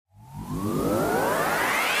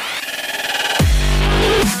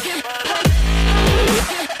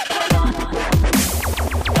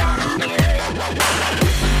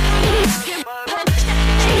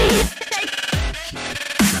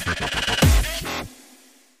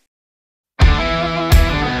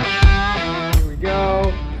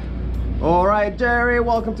Jerry,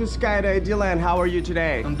 welcome to Skydive DeLand. How are you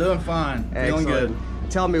today? I'm doing fine. Excellent. Feeling good.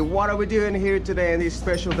 Tell me, what are we doing here today on this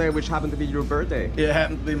special day, which happened to be your birthday? It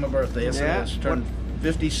happened to be my birthday. Yes, Yeah? it is. Turned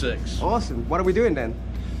 56. Awesome. What are we doing then?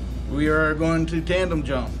 We are going to tandem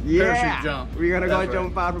jump. Yeah, Parachute jump. we're gonna That's go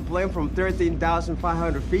jump out of a plane from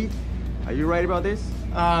 13,500 feet. Are you ready about this?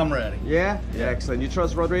 I'm ready. Yeah? Yeah. Excellent. You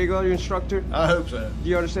trust Rodrigo, your instructor? I hope so. Do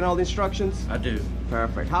you understand all the instructions? I do.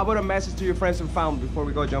 Perfect. How about a message to your friends and family before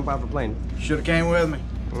we go jump out of a plane? Should have came with me.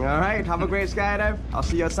 All right, have a great skydive. I'll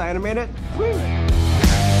see you outside in a minute. Woo.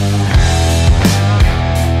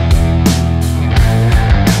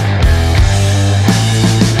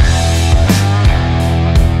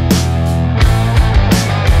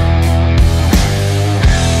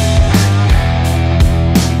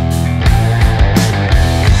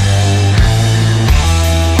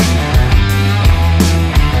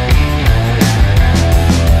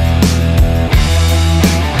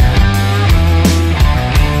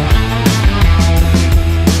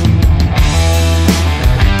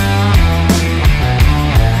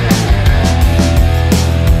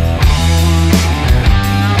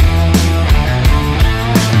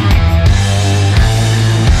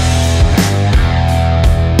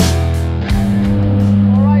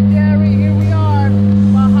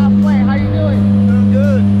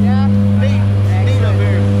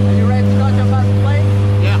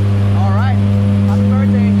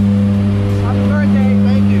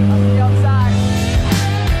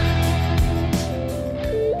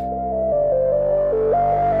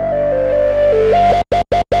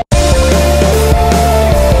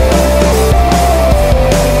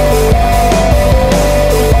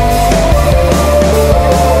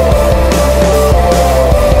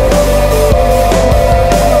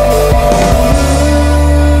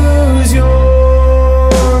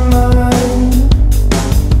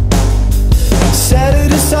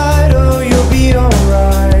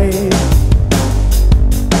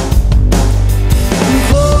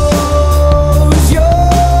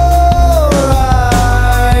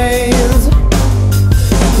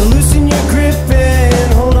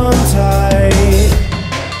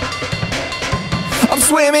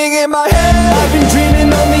 Swimming in my head, I've been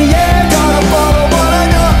dreaming on the air. Gotta follow what I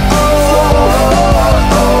know.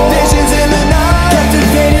 Visions in the night,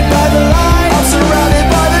 captivated by the light. I'm surrounded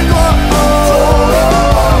by the glow.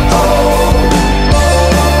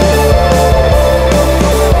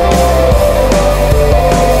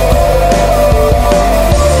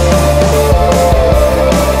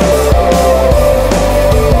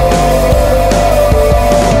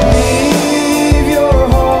 Leave your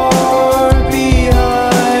heart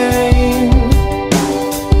behind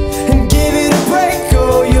and give it a break,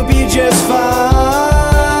 oh, you'll be just fine.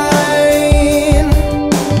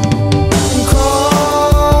 And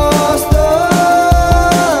cross the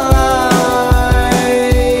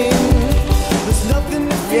line. There's nothing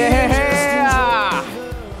to fear, Yeah!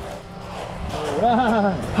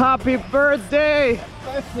 Happy birthday!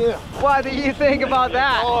 Thank you. What do you think about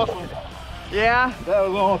that? Awesome. Yeah? That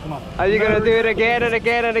was awesome. Are you gonna do it again and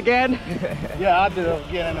again and again? Yeah, I did it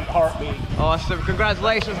again in a heartbeat. Awesome.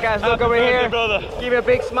 Congratulations, guys. Look Happy over birthday, here. brother. Give me a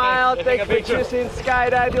big smile. Take Thank a you for picture. choosing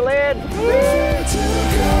Skydive DeLand. to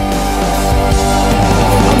go.